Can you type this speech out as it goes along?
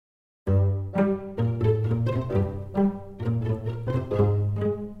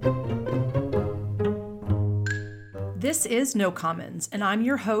This is No Commons, and I'm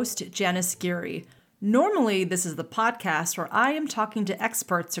your host, Janis. Normally, this is the podcast where I am talking to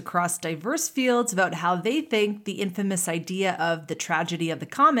experts across diverse fields about how they think the infamous idea of the tragedy of the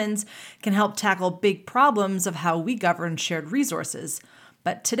commons can help tackle big problems of how we govern shared resources.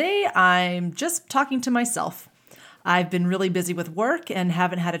 But today, I'm just talking to myself. I've been really busy with work and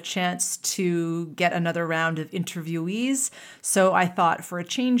haven't had a chance to get another round of interviewees. So I thought for a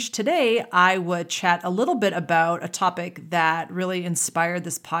change today, I would chat a little bit about a topic that really inspired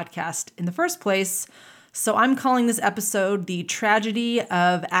this podcast in the first place. So I'm calling this episode The Tragedy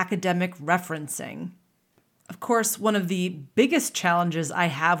of Academic Referencing. Of course, one of the biggest challenges I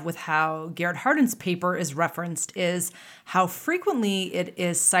have with how Garrett Hardin's paper is referenced is how frequently it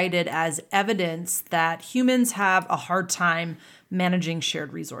is cited as evidence that humans have a hard time managing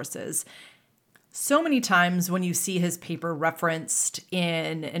shared resources. So many times when you see his paper referenced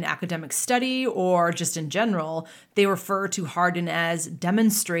in an academic study or just in general, they refer to Hardin as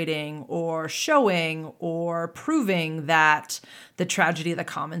demonstrating or showing or proving that the tragedy of the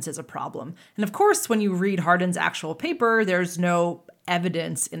commons is a problem. And of course, when you read Hardin's actual paper, there's no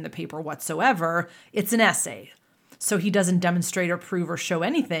evidence in the paper whatsoever. It's an essay. So he doesn't demonstrate or prove or show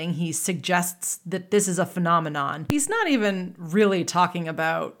anything. He suggests that this is a phenomenon. He's not even really talking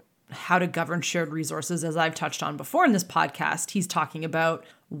about how to govern shared resources, as I've touched on before in this podcast. He's talking about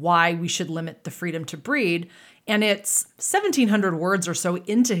why we should limit the freedom to breed. And it's 1,700 words or so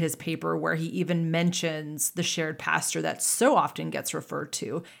into his paper where he even mentions the shared pasture that so often gets referred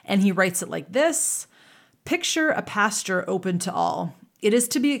to. And he writes it like this: "Picture a pasture open to all. It is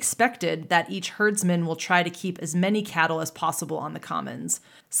to be expected that each herdsman will try to keep as many cattle as possible on the commons.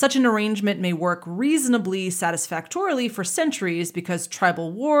 Such an arrangement may work reasonably satisfactorily for centuries because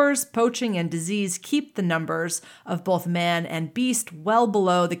tribal wars, poaching, and disease keep the numbers of both man and beast well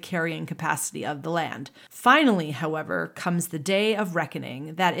below the carrying capacity of the land. Finally, however, comes the day of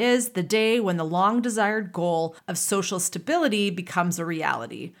reckoning, that is, the day when the long-desired goal of social stability becomes a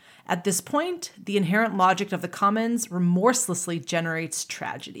reality. At this point, the inherent logic of the commons remorselessly generates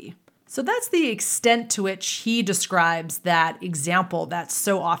tragedy." So that's the extent to which he describes that example that's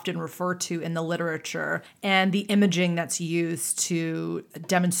so often referred to in the literature and the imaging that's used to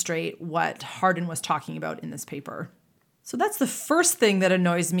demonstrate what Hardin was talking about in this paper. So that's the first thing that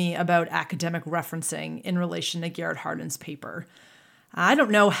annoys me about academic referencing in relation to Garrett Hardin's paper. I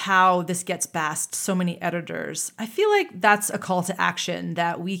don't know how this gets past so many editors. I feel like that's a call to action,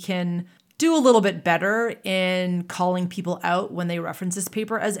 that we can do a little bit better in calling people out when they reference this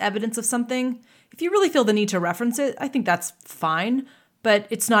paper as evidence of something. If you really feel the need to reference it, I think that's fine, but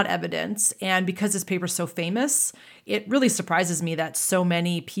it's not evidence. And because this paper's so famous, it really surprises me that so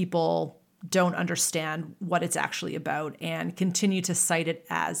many people don't understand what it's actually about and continue to cite it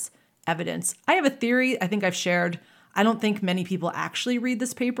as evidence. I have a theory I think I've shared. I don't think many people actually read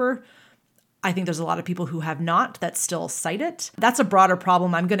this paper. I think there's a lot of people who have not that still cite it. That's a broader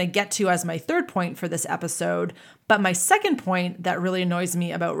problem I'm going to get to as my third point for this episode. But my second point that really annoys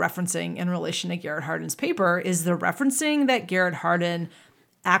me about referencing in relation to Garrett Hardin's paper is the referencing that Garrett Hardin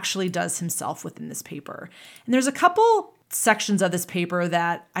actually does himself within this paper. And there's a couple sections of this paper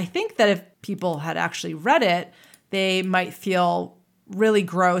that I think that if people had actually read it, they might feel really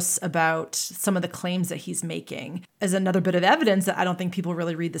gross about some of the claims that he's making. As another bit of evidence that I don't think people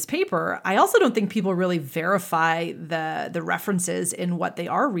really read this paper, I also don't think people really verify the references in what they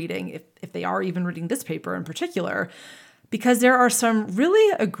are reading, if they are even reading this paper in particular, because there are some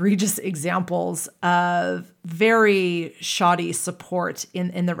really egregious examples of very shoddy support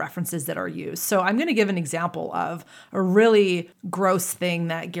in the references that are used. So I'm going to give an example of a really gross thing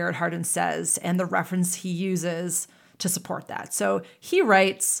that Garrett Hardin says and the reference he uses to support that. So he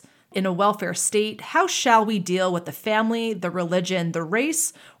writes, "In a welfare state, how shall we deal with the family, the religion, the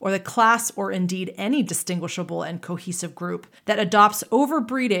race, or the class, or indeed any distinguishable and cohesive group that adopts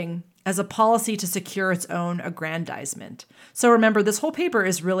overbreeding as a policy to secure its own aggrandizement?" So remember, this whole paper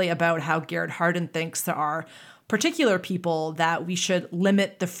is really about how Garrett Hardin thinks there are particular people that we should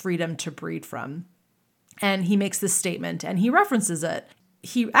limit the freedom to breed from. And he makes this statement and he references it.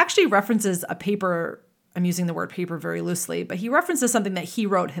 He actually references a paper. I'm using the word paper very loosely, but he references something that he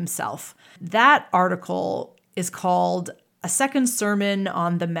wrote himself. That article is called "A Second Sermon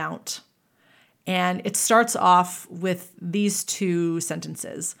on the Mount." And it starts off with these two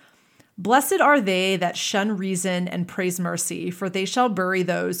sentences. "Blessed are they that shun reason and praise mercy, for they shall bury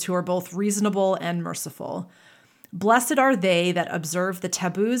those who are both reasonable and merciful. Blessed are they that observe the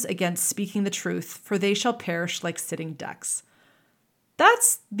taboos against speaking the truth, for they shall perish like sitting ducks."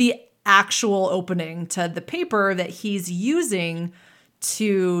 That's the actual opening to the paper that he's using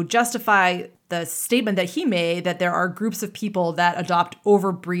to justify the statement that he made that there are groups of people that adopt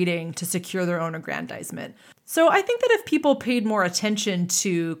overbreeding to secure their own aggrandizement. So I think that if people paid more attention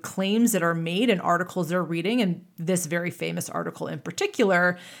to claims that are made in articles they're reading, and this very famous article in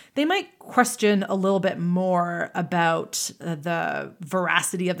particular, they might question a little bit more about the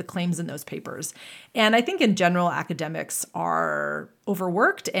veracity of the claims in those papers. And I think in general, academics are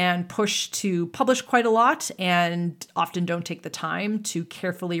overworked and pushed to publish quite a lot and often don't take the time to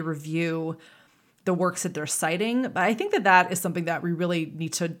carefully review the works that they're citing. But I think that that is something that we really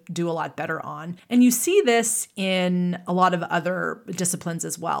need to do a lot better on. And you see this in a lot of other disciplines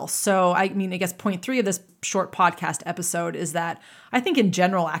as well. So I guess point 3 of this short podcast episode is that I think in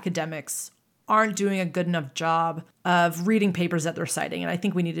general, academics aren't doing a good enough job of reading papers that they're citing. And I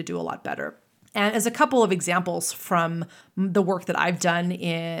think we need to do a lot better. And as a couple of examples from the work that I've done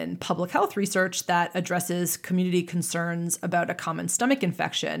in public health research that addresses community concerns about a common stomach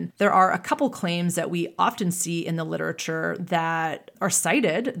infection, there are a couple claims that we often see in the literature that are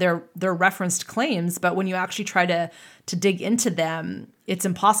cited. They're referenced claims, but when you actually try to dig into them, it's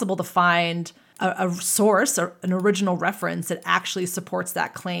impossible to find a source or an original reference that actually supports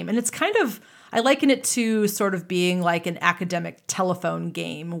that claim. And it's kind of, I liken it to sort of being like an academic telephone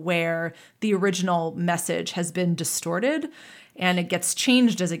game where the original message has been distorted and it gets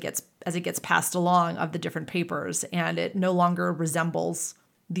changed as it gets passed along of the different papers, and it no longer resembles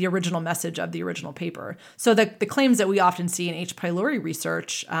the original message of the original paper. So the claims that we often see in H. pylori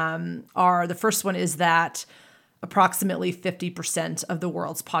research are, the first one is that approximately 50% of the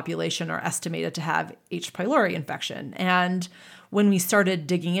world's population are estimated to have H. pylori infection. And when we started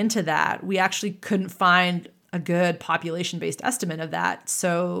digging into that, we actually couldn't find a good population-based estimate of that.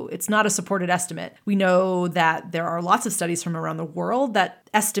 So it's not a supported estimate. We know that there are lots of studies from around the world that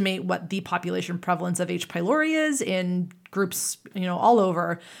estimate what the population prevalence of H. pylori is in groups, all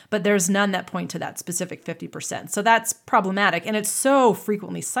over, but there's none that point to that specific 50%. So that's problematic. And it's so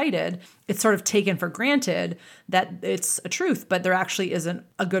frequently cited, it's sort of taken for granted that it's a truth, but there actually isn't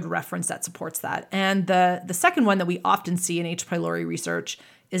a good reference that supports that. And the second one that we often see in H. pylori research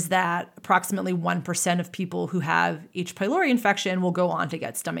is that approximately 1% of people who have H. pylori infection will go on to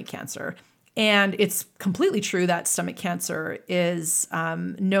get stomach cancer. And it's completely true that stomach cancer is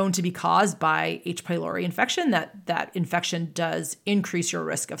known to be caused by H. pylori infection, that infection does increase your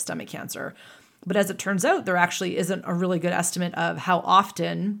risk of stomach cancer. But as it turns out, there actually isn't a really good estimate of how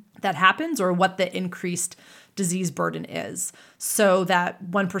often that happens or what the increased disease burden is. So that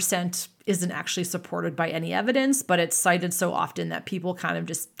 1% isn't actually supported by any evidence, but it's cited so often that people kind of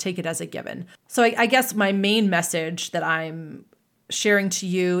just take it as a given. So I guess my main message that I'm sharing to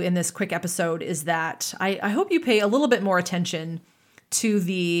you in this quick episode is that I hope you pay a little bit more attention to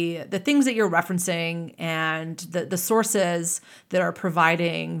the things that you're referencing and the sources that are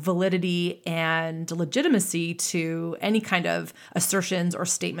providing validity and legitimacy to any kind of assertions or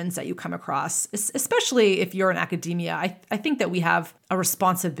statements that you come across, especially if you're in academia. I think that we have a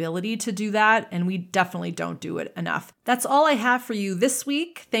responsibility to do that, and we definitely don't do it enough. That's all I have for you this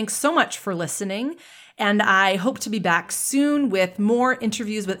week. Thanks so much for listening. And I hope to be back soon with more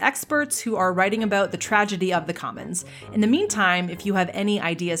interviews with experts who are writing about the tragedy of the commons. In the meantime, if you have any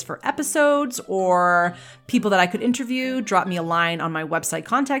ideas for episodes or people that I could interview, drop me a line on my website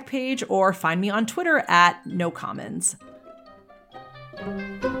contact page or find me on Twitter @NoCommons.